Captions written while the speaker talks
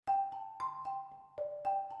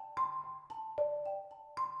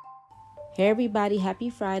Hey everybody, happy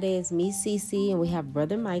Friday. It's me, Cece, and we have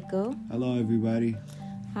Brother Michael. Hello, everybody.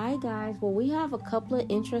 Hi guys. Well, we have a couple of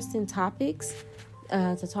interesting topics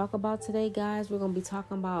to talk about today, guys. We're going to be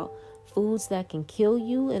talking about foods that can kill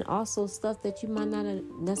you and also stuff that you might not have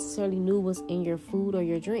necessarily knew was in your food or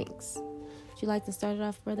your drinks. Would you like to start it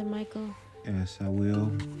off, Brother Michael? Yes, I will.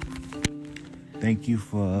 Thank you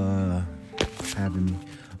for having me.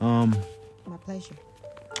 My pleasure.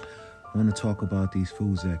 I want to talk about these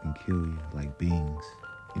foods that can kill you, like beans.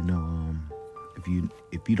 You know,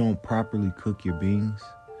 if you don't properly cook your beans,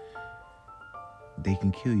 they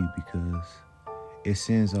can kill you because it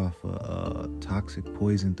sends off a toxic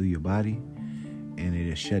poison through your body, and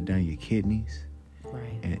it'll shut down your kidneys,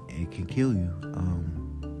 Right. and it can kill you.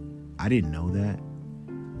 I didn't know that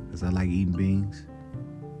because I like eating beans,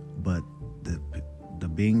 but the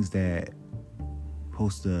beans that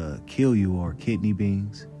supposed to kill you are kidney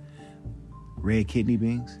beans, red kidney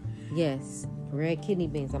beans. Yes, red kidney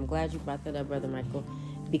beans. I'm glad you brought that up, Brother Michael.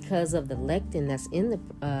 Because of the lectin that's in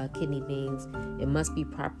the kidney beans, it must be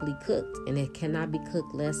properly cooked, and it cannot be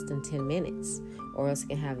cooked less than 10 minutes, or else it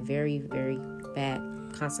can have very, very bad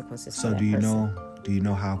consequences. So do you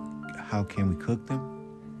know how can we cook them?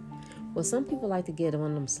 Well, some people like to get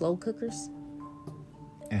one of them slow cookers.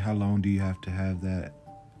 And how long do you have to have that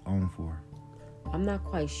on for? I'm not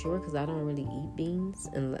quite sure because I don't really eat beans,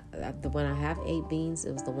 and when I have ate beans,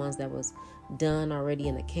 it was the ones that was done already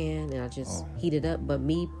in a can, and I just heat it up. But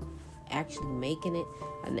me actually making it,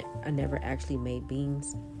 I never actually made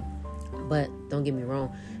beans. But don't get me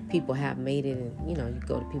wrong, people have made it, and you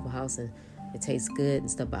go to people's house and it tastes good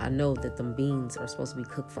and stuff. But I know that them beans are supposed to be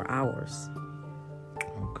cooked for hours.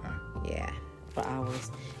 Okay. Yeah, for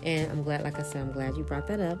hours. And I'm glad, like I said, I'm glad you brought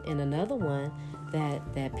that up. And another one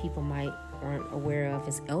that people aren't aware of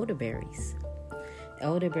is elderberries.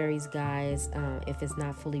 Elderberries, guys, if it's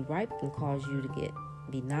not fully ripe, can cause you to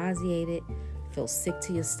be nauseated, feel sick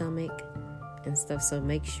to your stomach and stuff. So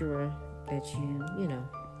make sure that you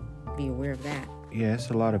be aware of that. Yeah, it's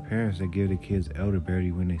a lot of parents that give their kids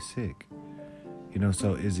elderberry when they're sick.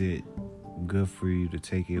 So is it good for you to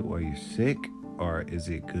take it while you're sick, or is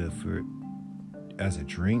it good for as a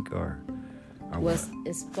drink, or well,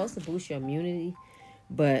 it's supposed to boost your immunity,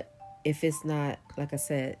 but if it's not, like I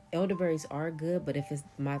said, elderberries are good, but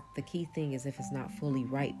the key thing is if it's not fully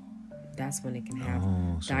ripe, that's when it can have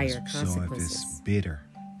dire consequences. So if it's bitter,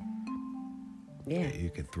 yeah, you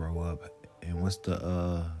can throw up. And what's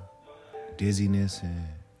the dizziness and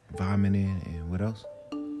vomiting and what else?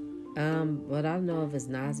 But I don't know if it's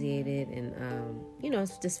nauseated and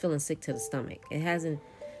it's just feeling sick to the stomach. It hasn't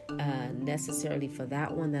necessarily for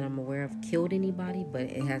that one that I'm aware of killed anybody, but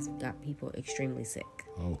it has got people extremely sick.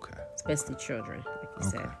 Okay. Especially children, like you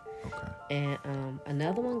said. Okay. And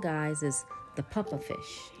another one, guys, is the puffer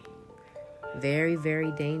fish. Very,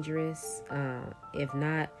 very dangerous. If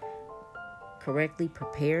not correctly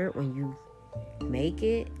prepared when you make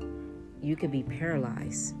it, you could be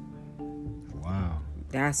paralyzed. Wow.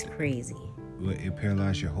 That's crazy. It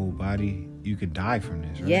paralyzes your whole body. You could die from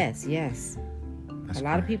this, right? Yes. That's a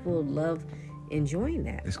lot of people love enjoying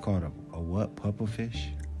that. It's called a what? Puffer fish?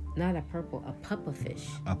 Not a puffer fish.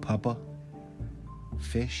 A puffer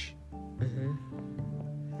fish? Mm-hmm.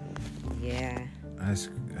 Yeah. That's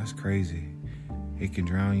crazy. It can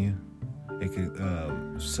drown you. It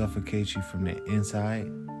can suffocate you from the inside,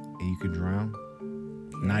 and you can drown.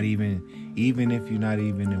 Yeah. Not even if you're not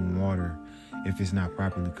even in water, if it's not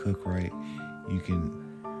properly cooked right,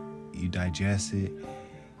 you digest it,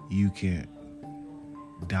 you can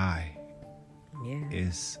die. Yeah.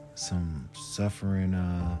 It's some suffering.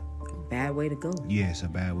 Bad way to go. Yeah, it's a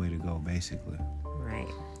bad way to go, basically. Right.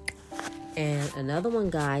 And another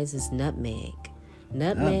one, guys, is nutmeg.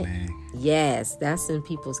 Nutmeg. Yes, that's in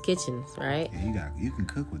people's kitchens, right? Yeah, you can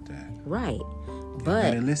cook with that. Right. You but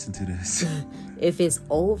better listen to this. If it's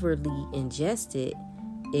overly ingested,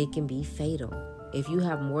 it can be fatal. If you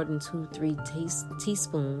have more than 2-3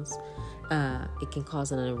 teaspoons, it can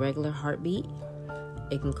cause an irregular heartbeat.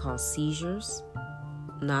 It can cause seizures,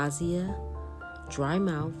 nausea, dry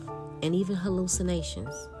mouth, and even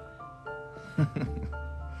hallucinations.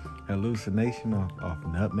 Hallucination off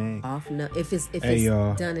nutmeg? If it's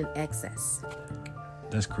done in excess.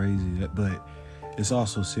 That's crazy. But it's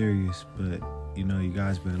also serious. But, you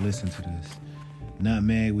guys better listen to this.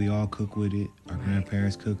 Nutmeg, we all cook with it. Our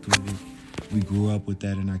grandparents cooked with it. We grew up with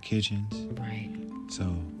that in our kitchens. Right.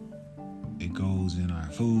 So it goes in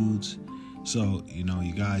our foods. So, you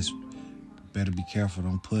guys better be careful.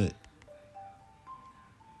 Don't put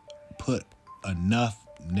enough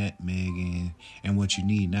nutmeg in and what you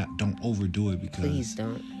need. Don't overdo it because please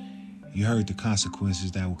don't. You heard the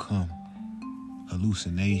consequences that will come.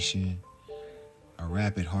 hallucination, a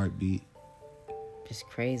rapid heartbeat. It's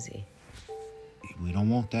crazy. We don't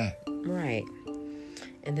want that. Right.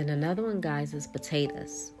 And then another one, guys, is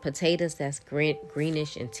potatoes. Potatoes that's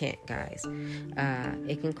greenish in tint, guys.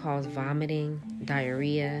 It can cause vomiting,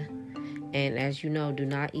 diarrhea, and as you know, do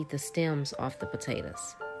not eat the stems off the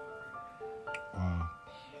potatoes.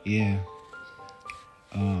 Yeah.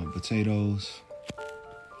 Potatoes,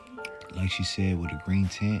 like she said, with a green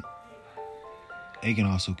tint, they can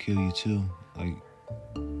also kill you too. Like,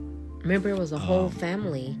 remember, it was a whole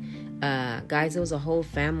family. Guys, it was a whole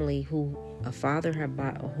family who a father had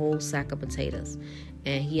bought a whole sack of potatoes,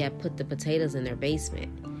 and he had put the potatoes in their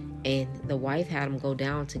basement. And the wife had him go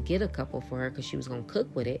down to get a couple for her because she was going to cook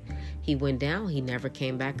with it. He went down. He never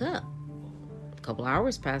came back up. A couple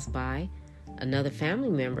hours passed by. Another family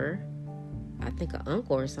member, I think an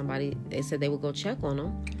uncle or somebody, they said they would go check on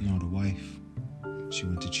him. No, the wife. She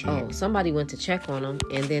went to check. Oh, somebody went to check on him.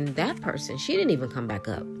 And then that person, she didn't even come back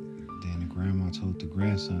up. Then the grandma told the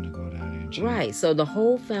grandson to go down there and check. Right. So the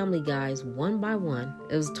whole family, guys, one by one,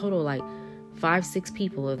 it was a total like 5-6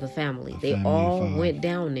 people of the family. They all went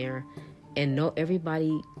down there, and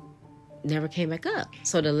everybody never came back up.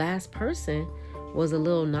 So the last person was a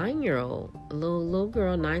little 9-year-old, a little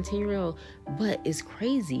girl, 19-year-old. But it's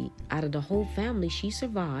crazy. Out of the whole family, she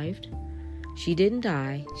survived. She didn't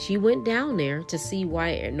die. She went down there to see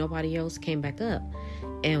why nobody else came back up.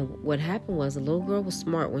 And what happened was, the little girl was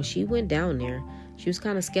smart. When she went down there, she was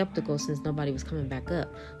kind of skeptical since nobody was coming back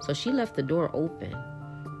up. So she left the door open.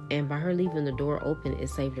 And by her leaving the door open, it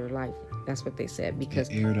saved her life. That's what they said. Because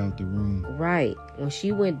it aired out the room. Right. When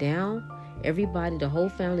she went down, everybody, the whole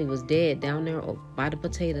family was dead down there by the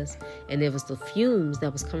potatoes. And there was the fumes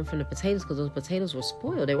that was coming from the potatoes because those potatoes were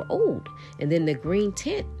spoiled. They were old. And then the green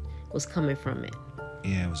tint was coming from it.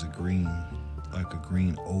 Yeah, it was a green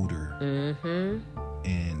odor. Mm-hmm.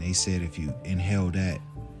 And they said if you inhale that,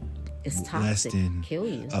 it's toxic. Less than kill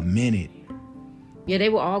you. A minute. Yeah, they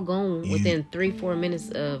were all gone within 3-4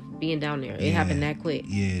 minutes of being down there. It happened that quick.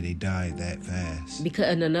 Yeah, they died that fast.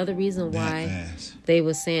 And another reason why they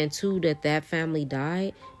were saying too that family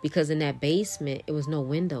died, because in that basement it was no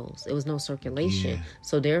windows, it was no circulation. Yeah.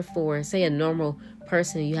 So therefore, say a normal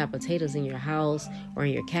person, you have potatoes in your house or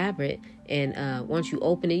in your cabinet, and once you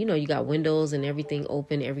open it, you got windows and everything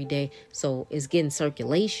open every day, so it's getting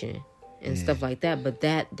circulation and stuff like that. But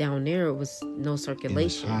that down there was no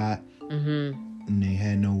circulation. It was hot. Mm-hmm. And they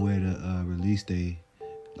had nowhere to release the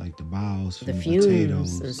bowels from the fumes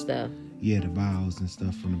potatoes and stuff. Yeah, the bowels and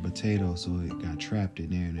stuff from the potatoes, so it got trapped in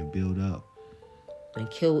there and it built up and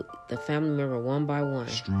killed the family member one by one.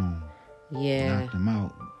 Strong. Yeah. Knocked them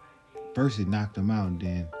out. First it knocked them out, and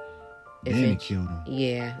then it killed them.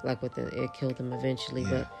 Yeah, it killed them eventually. Yeah.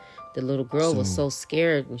 But the little girl was so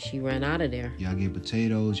scared and she ran out of there. Y'all get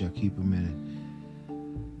potatoes. Y'all keep them in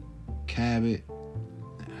a cabinet.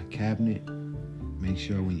 Make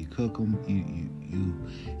sure when you cook them,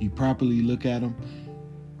 you properly look at them.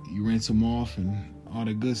 You rinse them off and all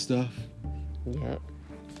the good stuff. Yep.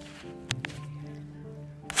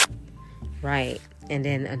 Right. And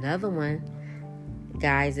then another one,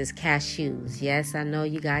 guys, is cashews. Yes, I know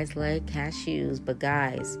you guys like cashews, but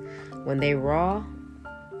guys, when they raw,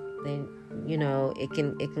 it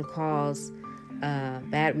can cause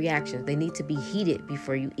bad reactions. They need to be heated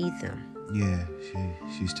before you eat them. Yeah,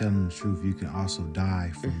 she's telling the truth. You can also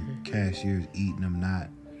die from cashews eating them not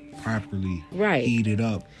properly heated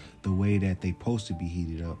up the way that they supposed to be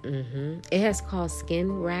heated up. Mm-hmm. It has caused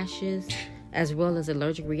skin rashes as well as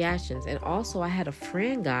allergic reactions. And also, I had a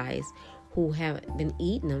friend, guys, who have been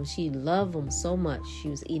eating them. She loved them so much. She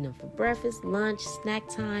was eating them for breakfast, lunch, snack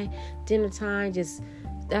time, dinner time.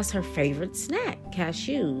 That's her favorite snack,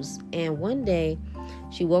 cashews. And one day,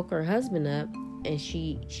 she woke her husband up, and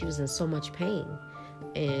she was in so much pain,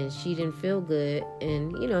 and she didn't feel good.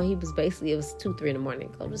 And he was basically, it was 2-3 in the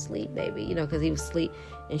morning, go to sleep, baby, because he was asleep.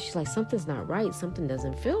 And she's like, something's not right, something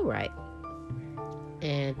doesn't feel right.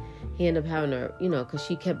 And he ended up having her, because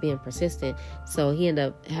she kept being persistent, so he ended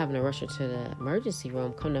up having to rush her to the emergency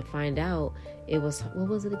room. Come to find out, it was, what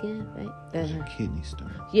was it again, right? Kidney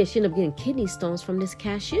stones. Yeah, she ended up getting kidney stones from this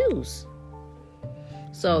cashews.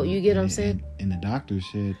 So you get what I'm saying? And the doctor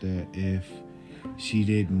said that if she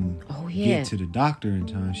didn't get to the doctor in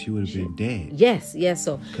time, she would have been dead. Yes.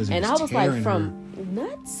 So, and I was like, from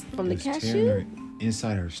nuts, from the cashew,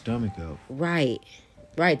 inside her stomach up. Right,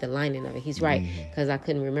 the lining of it. He's right, because I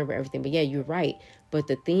couldn't remember everything. But yeah, you're right. But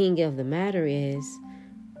the thing of the matter is,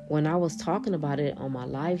 when I was talking about it on my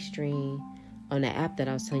live stream on the app that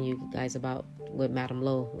I was telling you guys about with Madame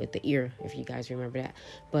Lowe with the ear, if you guys remember that.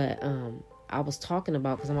 But I was talking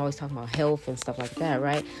about, because I'm always talking about health and stuff like that,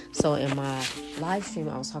 right? So in my live stream,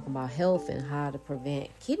 I was talking about health and how to prevent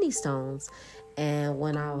kidney stones. And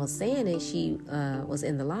when I was saying it, she was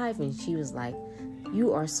in the live, and she was like,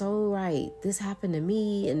 "You are so right. This happened to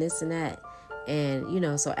me and this and that." And, you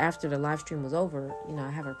know, so after the live stream was over, you know,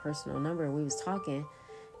 I have her personal number, and we was talking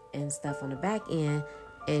and stuff on the back end.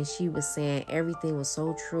 And she was saying everything was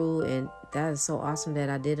so true, and that is so awesome that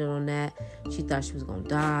I did it on that. She thought she was gonna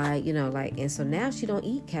die, you know, like, and so now she don't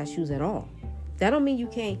eat cashews at all. That don't mean you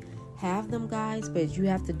can't have them, guys, but you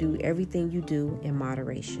have to do everything you do in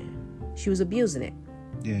moderation. She was abusing it.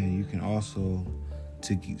 Yeah, you can also,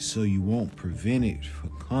 so you won't prevent it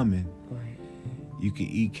from coming. Right. You can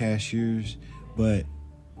eat cashews, but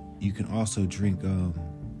you can also drink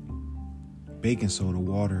baking soda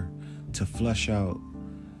water to flush out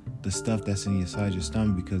the stuff that's inside your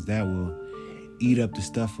stomach, because that will eat up the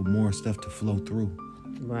stuff for more stuff to flow through.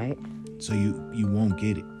 Right. So you won't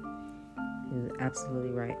get it. You're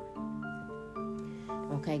absolutely right.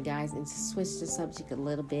 Okay, guys, and to switch the subject a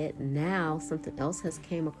little bit, now something else has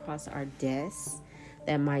came across our desk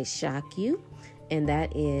that might shock you, and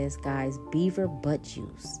that is, guys, beaver butt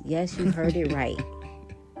juice. Yes, you heard it right.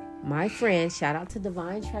 My friend, shout out to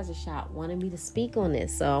Divine Treasure Shop, wanted me to speak on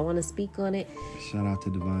this, so I want to speak on it. Shout out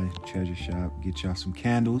to Divine Treasure Shop. Get y'all some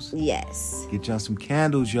candles. Yes. Get y'all some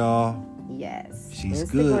candles, y'all. Yes. She's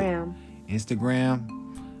Instagram. Good. Instagram.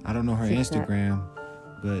 I don't know her Instagram,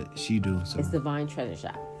 but she do. So it's Divine Treasure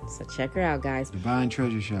Shop. So check her out, guys. Divine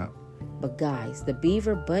Treasure Shop. But guys, the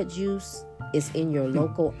beaver butt juice is in your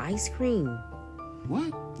local ice cream.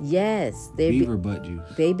 What? Yes, beaver butt juice.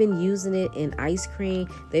 They've been using it in ice cream.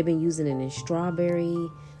 They've been using it in strawberry,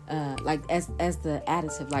 like as the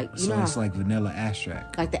additive. Like, you so know, it's like vanilla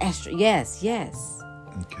extract. Like the extra. Yes.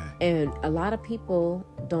 Okay. And a lot of people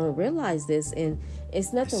don't realize this, and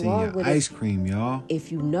it's nothing wrong with ice cream, y'all.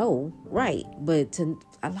 If you know, right? But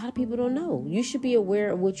a lot of people don't know. You should be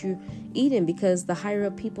aware of what you're eating, because the higher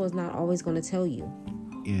up people is not always going to tell you.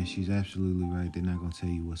 Yeah, she's absolutely right. They're not going to tell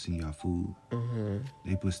you what's in y'all food. Mm-hmm.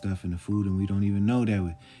 They put stuff in the food and we don't even know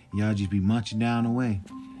that. Y'all just be munching down the way.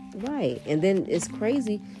 Right. And then it's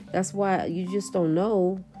crazy. That's why you just don't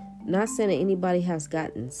know. Not saying that anybody has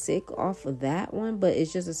gotten sick off of that one, but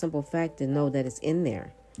it's just a simple fact to know that it's in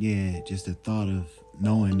there. Yeah, just the thought of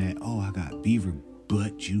knowing that, oh, I got beaver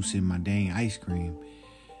butt juice in my dang ice cream.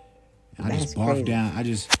 Just barf down.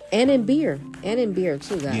 And in beer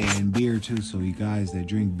too, guys. Yeah, and beer too. So you guys that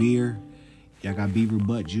drink beer, y'all got beaver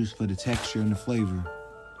butt juice for the texture and the flavor.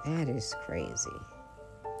 That is crazy.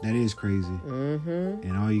 That is crazy. Mm-hmm.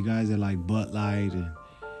 And all you guys that like Bud Light and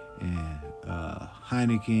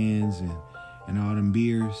Heinekens and all them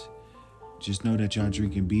beers, just know that y'all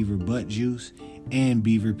drinking beaver butt juice and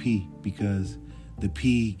beaver pee, because the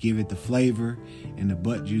pee give it the flavor and the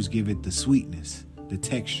butt juice give it the sweetness, the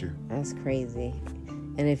texture. That's crazy.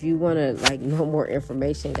 And if you want to know more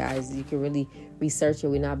information, guys, you can really research it.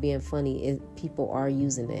 We're not being funny. People are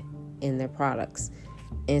using it in their products.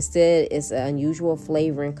 Instead, it's an unusual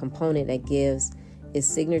flavoring component that gives its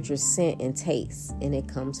signature scent and taste, and it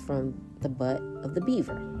comes from the butt of the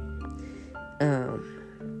beaver.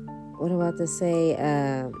 What about to say?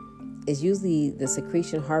 It's usually the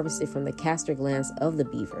secretion harvested from the castor glands of the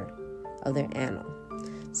beaver, of their animal.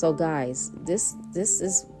 So, guys, this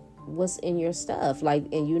is what's in your stuff,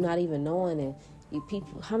 and you're not even knowing. And you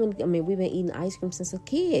people, we've been eating ice cream since a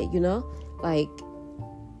kid,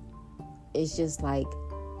 it's just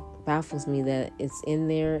baffles me that it's in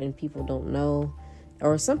there and people don't know,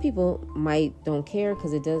 or some people don't care,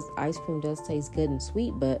 because ice cream does taste good and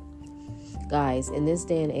sweet. But guys, in this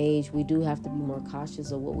day and age, we do have to be more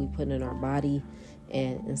cautious of what we put in our body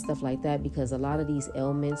and stuff like that, because a lot of these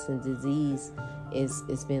ailments and disease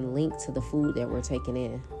it's been linked to the food that we're taking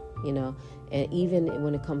in, and even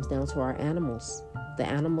when it comes down to our animals, the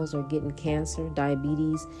animals are getting cancer,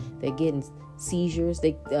 diabetes, they're getting seizures.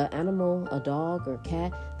 A dog or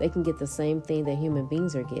cat, they can get the same thing that human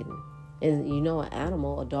beings are getting. And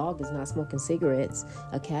a dog is not smoking cigarettes,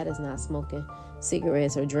 a cat is not smoking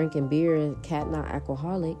cigarettes or drinking beer, a cat not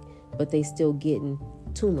alcoholic, but they still getting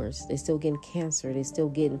tumors, they still getting cancer, they still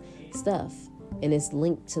getting stuff, and it's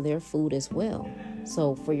linked to their food as well.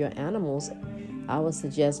 So for your animals, I would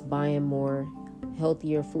suggest buying more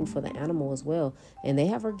healthier food for the animal as well. And they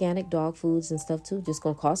have organic dog foods and stuff too, just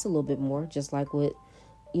gonna cost a little bit more, just like with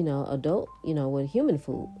with human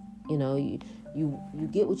food. You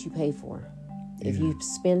get what you pay for. Yeah. If you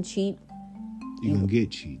spend cheap, you're gonna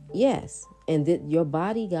get cheap. Yes. And your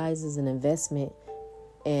body, guys, is an investment,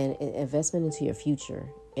 and an investment into your future.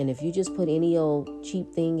 And if you just put any old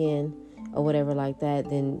cheap thing in or whatever like that,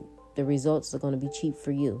 then the results are going to be cheap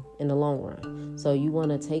for you in the long run. So you want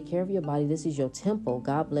to take care of your body. This is your temple.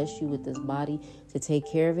 God bless you with this body to take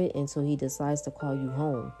care of it until he decides to call you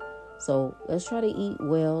home. So let's try to eat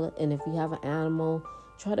well. And if you have an animal,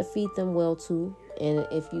 try to feed them well too. And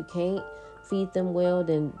if you can't feed them well,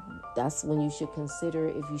 then that's when you should consider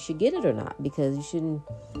if you should get it or not, because you shouldn't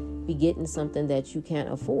be getting something that you can't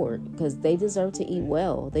afford, because they deserve to eat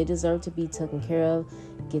well. They deserve to be taken care of,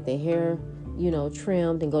 get their hair,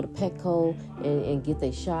 trimmed, and go to Petco and get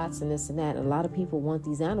their shots and this and that. And a lot of people want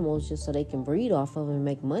these animals just so they can breed off of it and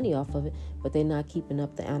make money off of it, but they're not keeping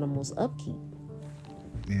up the animal's upkeep.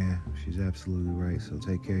 Yeah, she's absolutely right. So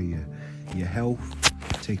take care of your health,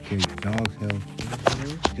 take care of your dog's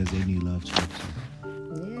health, because they need love too.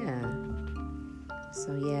 Yeah.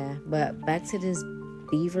 So yeah, but back to this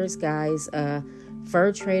beavers, guys.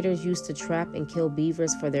 Fur traders used to trap and kill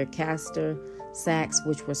beavers for their castor sacks,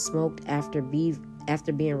 which were smoked after being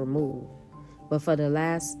removed. But for the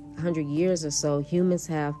last 100 years or so, humans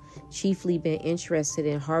have chiefly been interested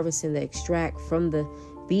in harvesting the extract from the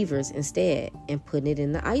beavers instead and putting it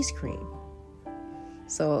in the ice cream.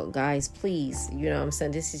 So guys, please, what I'm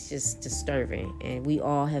saying, this is just disturbing. And we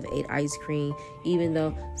all have ate ice cream, even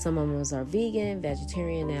though some of us are vegan,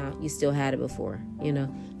 vegetarian now, you still had it before,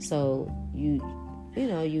 So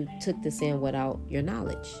you took this in without your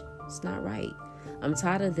knowledge. It's not right. I'm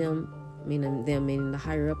tired of them, meaning the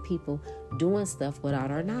higher up people, doing stuff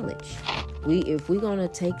without our knowledge. If we're going to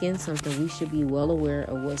take in something, we should be well aware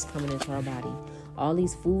of what's coming into our body. All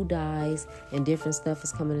these food dyes and different stuff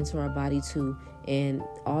is coming into our body too. And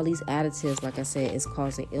all these additives, like I said, is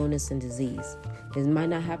causing illness and disease. It might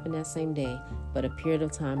not happen that same day, but a period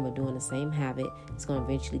of time of doing the same habit is going to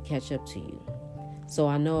eventually catch up to you. So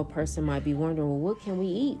I know a person might be wondering, well, what can we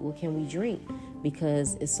eat? What can we drink?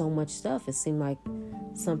 Because it's so much stuff. It seems like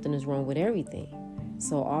something is wrong with everything.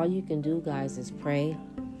 So all you can do, guys, is pray.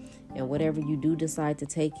 And whatever you do decide to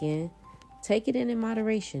take it in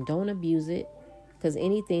moderation. Don't abuse it, because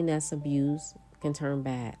anything that's abused can turn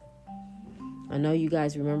bad. I know you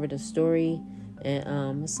guys remember the story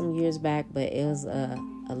and some years back, but it was a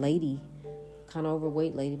lady, kind of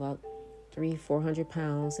overweight lady, about 300-400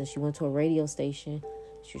 pounds, and she went to a radio station.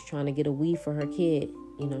 She was trying to get a weed for her kid,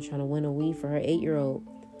 trying to win a weed for her 8-year-old.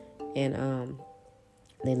 And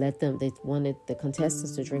they wanted the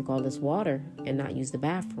contestants to drink all this water and not use the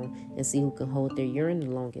bathroom and see who can hold their urine the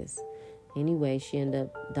longest. Anyway, she ended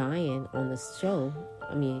up dying on the show,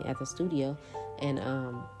 at the studio. And,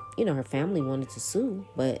 her family wanted to sue,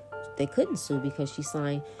 but they couldn't sue because she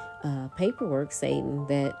signed paperwork saying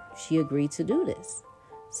that she agreed to do this.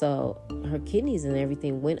 So her kidneys and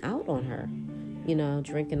everything went out on her,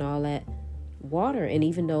 drinking all that water. And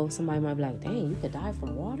even though somebody might be like, dang, you could die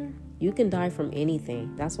from water? You can die from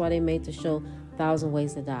anything. That's why they made the show 1,000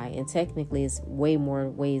 Ways to Die. And technically, it's way more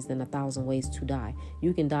ways than 1,000 ways to die.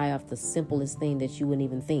 You can die off the simplest thing that you wouldn't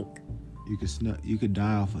even think. You could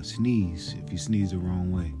die off a sneeze if you sneeze the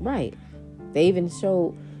wrong way. Right. They even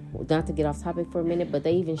showed, not to get off topic for a minute, but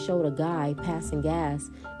they even showed a guy passing gas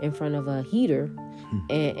in front of a heater,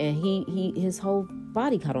 and his whole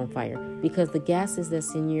body caught on fire because the gases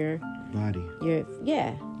that's in your body.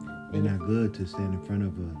 They're not good to stand in front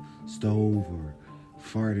of a stove or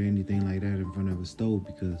fart or anything like that in front of a stove,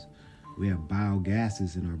 because we have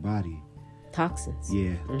biogases in our body. Toxins.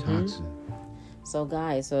 Yeah, toxin. So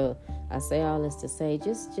guys, I say all this to say,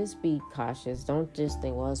 just be cautious. Don't just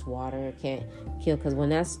think, well, it's water, it can't kill. Because when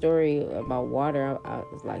that story about water, I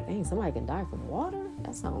was like, dang, somebody can die from water?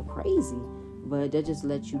 That sounds crazy. But that just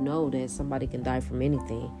lets you know that somebody can die from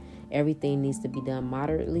anything. Everything needs to be done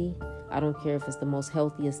moderately. I don't care if it's the most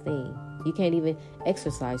healthiest thing. You can't even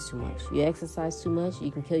exercise too much. You exercise too much,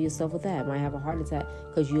 you can kill yourself with that. You might have a heart attack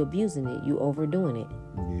because you're abusing it. You're overdoing it.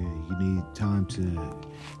 Yeah, you need time to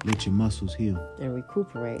let your muscles heal. And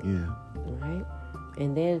recuperate. Yeah. All right?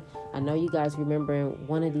 And then I know you guys remember in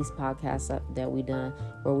one of these podcasts that we done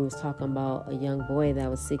where we was talking about a young boy that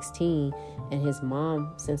was 16, and his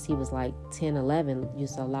mom, since he was like 10, 11,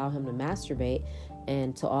 used to allow him to masturbate,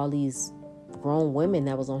 and to all these grown women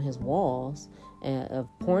that was on his walls of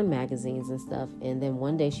porn magazines and stuff. And then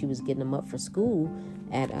one day she was getting him up for school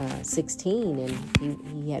at 16,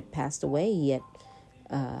 and he had passed away. He had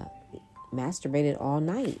masturbated all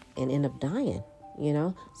night and ended up dying.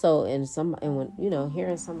 So and when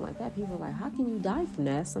hearing something like that, people are like, how can you die from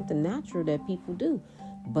that? It's something natural that people do.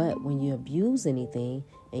 But when you abuse anything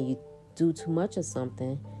and you do too much of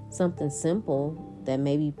something simple that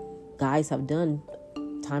maybe guys have done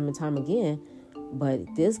time and time again, but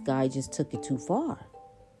this guy just took it too far.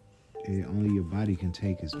 Only your body can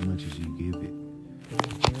take as much as you give it.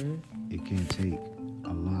 It can't take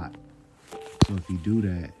a lot. So if you do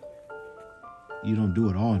that, you don't do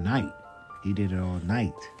it all night. He did it all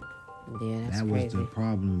night. Yeah, that's that crazy. Was the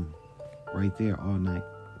problem right there, all night.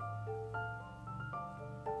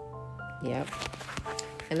 Yep.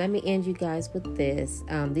 And let me end you guys with this.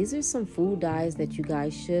 These are some food dyes that you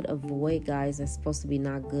guys should avoid, guys. That's supposed to be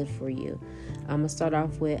not good for you. I'm going to start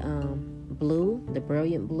off with blue, the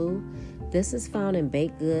Brilliant Blue. This is found in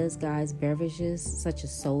baked goods, guys, beverages such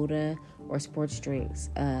as soda or sports drinks,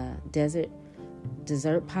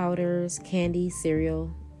 dessert powders, candy, cereal,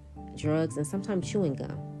 drugs, and sometimes chewing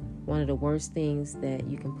gum. One of the worst things that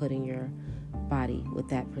you can put in your body with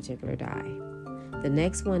that particular dye. The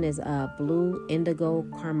next one is blue indigo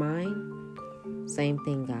carmine. Same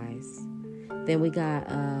thing, guys. Then we got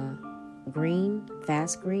green,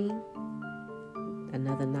 fast green.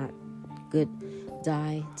 Another not good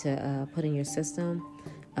dye to put in your system.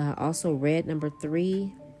 Also red number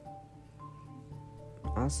 3.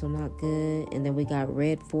 Also not good. And then we got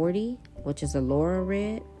red 40, which is a Laura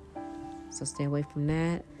red. So stay away from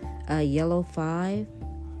that. Yellow 5,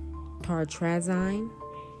 tartrazine.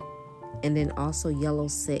 And then also yellow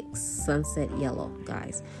 6, sunset yellow,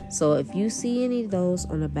 guys. So if you see any of those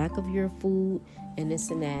on the back of your food and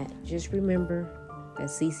this and that, just remember that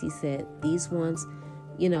Cece said these ones,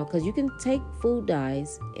 because you can take food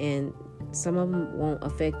dyes and some of them won't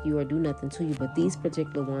affect you or do nothing to you, but these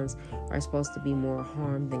particular ones are supposed to be more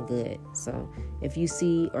harm than good. So if you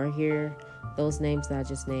see or hear those names that I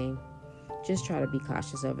just named, just try to be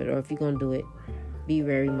cautious of it. Or if you're going to do it, be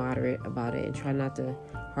very moderate about it and try not to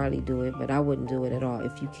hardly do it, but I wouldn't do it at all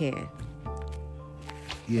if you can.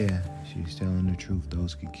 Yeah, she's telling the truth.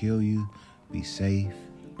 Those can kill you. Be safe.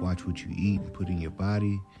 Watch what you eat and put in your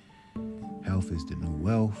body. Health is the new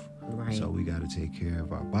wealth. Right. So we got to take care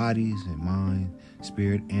of our bodies and mind,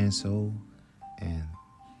 spirit, and soul. And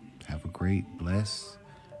have a great, blessed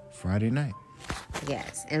Friday night.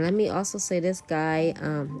 Yes, and let me also say this, guys,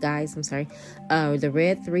 I'm sorry. The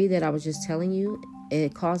red 3 that I was just telling you,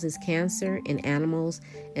 it causes cancer in animals,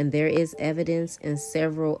 and there is evidence in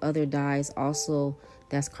several other dyes also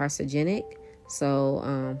that's carcinogenic.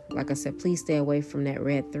 So, like I said, please stay away from that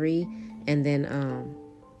red 3. And then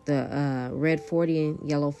the red 40 and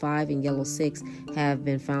yellow 5 and yellow 6 have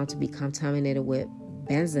been found to be contaminated with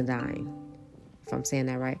benzodiazepine, if I'm saying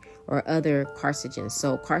that right, or other carcinogens.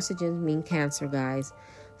 So carcinogens mean cancer, guys.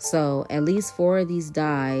 So at least 4 of these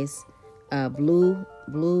dyes, blue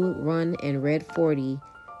run and red 40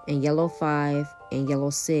 and yellow 5 and yellow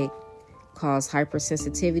 6, cause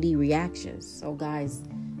hypersensitivity reactions. So guys,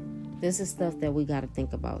 this is stuff that we got to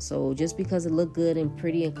think about. So just because it look good and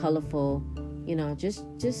pretty and colorful,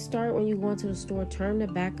 just start when you go into the store, turn the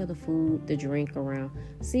back of the food, the drink around,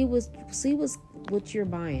 see what you're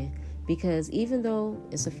buying. Because even though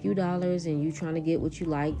it's a few dollars and you trying to get what you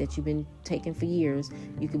like that you've been taking for years,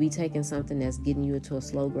 you could be taking something that's getting you into a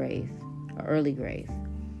slow grave, an early grave.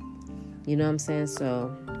 You know what I'm saying?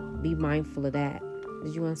 So be mindful of that.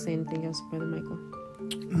 Did you want to say anything else, Brother Michael?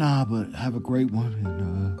 Nah, but have a great one.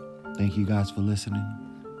 And thank you guys for listening.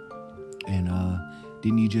 And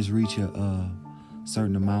didn't you just reach a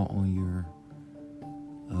certain amount on your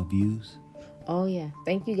views? Oh, yeah.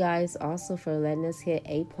 Thank you guys also for letting us hit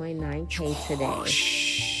 8.9K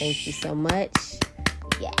today. Thank you so much.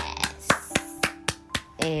 Yes.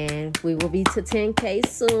 And we will be to 10K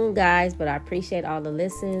soon, guys. But I appreciate all the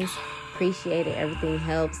listens. Appreciate it. Everything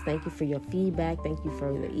helps. Thank you for your feedback. Thank you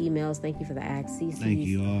for the emails. Thank you for the Ask CCs. Thank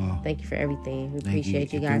you all. Thank you for everything. We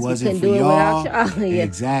appreciate you If guys. it We wasn't couldn't for do it y'all, without y'all. Yeah.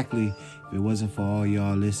 Exactly. If it wasn't for all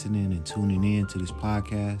y'all listening and tuning in to this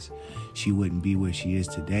podcast, she wouldn't be where she is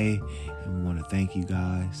today. And we want to thank you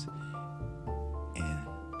guys. And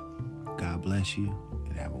God bless you.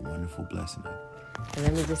 And have a wonderful, blessed night. And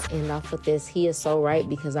let me just end off with this. He is so right,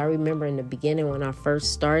 because I remember in the beginning when I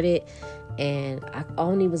first started, and I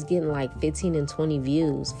only was getting like 15 and 20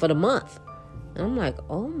 views for the month. And I'm like,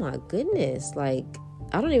 oh my goodness. Like,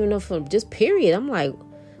 I don't even know for just period. I'm like,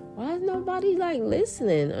 why is nobody like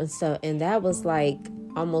listening and stuff? And that was like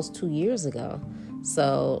almost 2 years ago.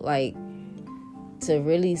 So like, to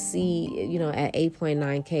really see, at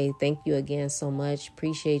 8.9K, thank you again so much.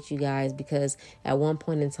 Appreciate you guys, because at one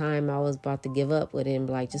point in time I was about to give up with it and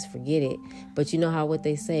be like, just forget it. But you know how what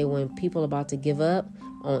they say, when people are about to give up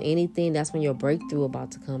on anything, that's when your breakthrough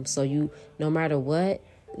about to come. So no matter what,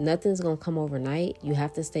 nothing's gonna come overnight. You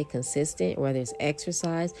have to stay consistent, whether it's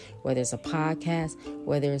exercise, whether it's a podcast,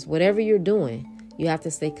 whether it's whatever you're doing. You have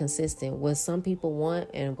to stay consistent. What some people want,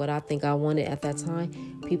 and what I think I wanted at that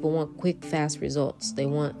time, people want quick, fast results. They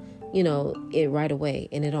want, it right away,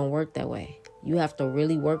 and it don't work that way. You have to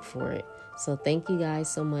really work for it. So thank you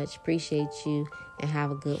guys so much. Appreciate you and have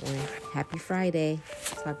a good one. Happy Friday.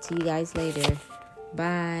 Talk to you guys later.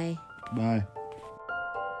 Bye. Bye.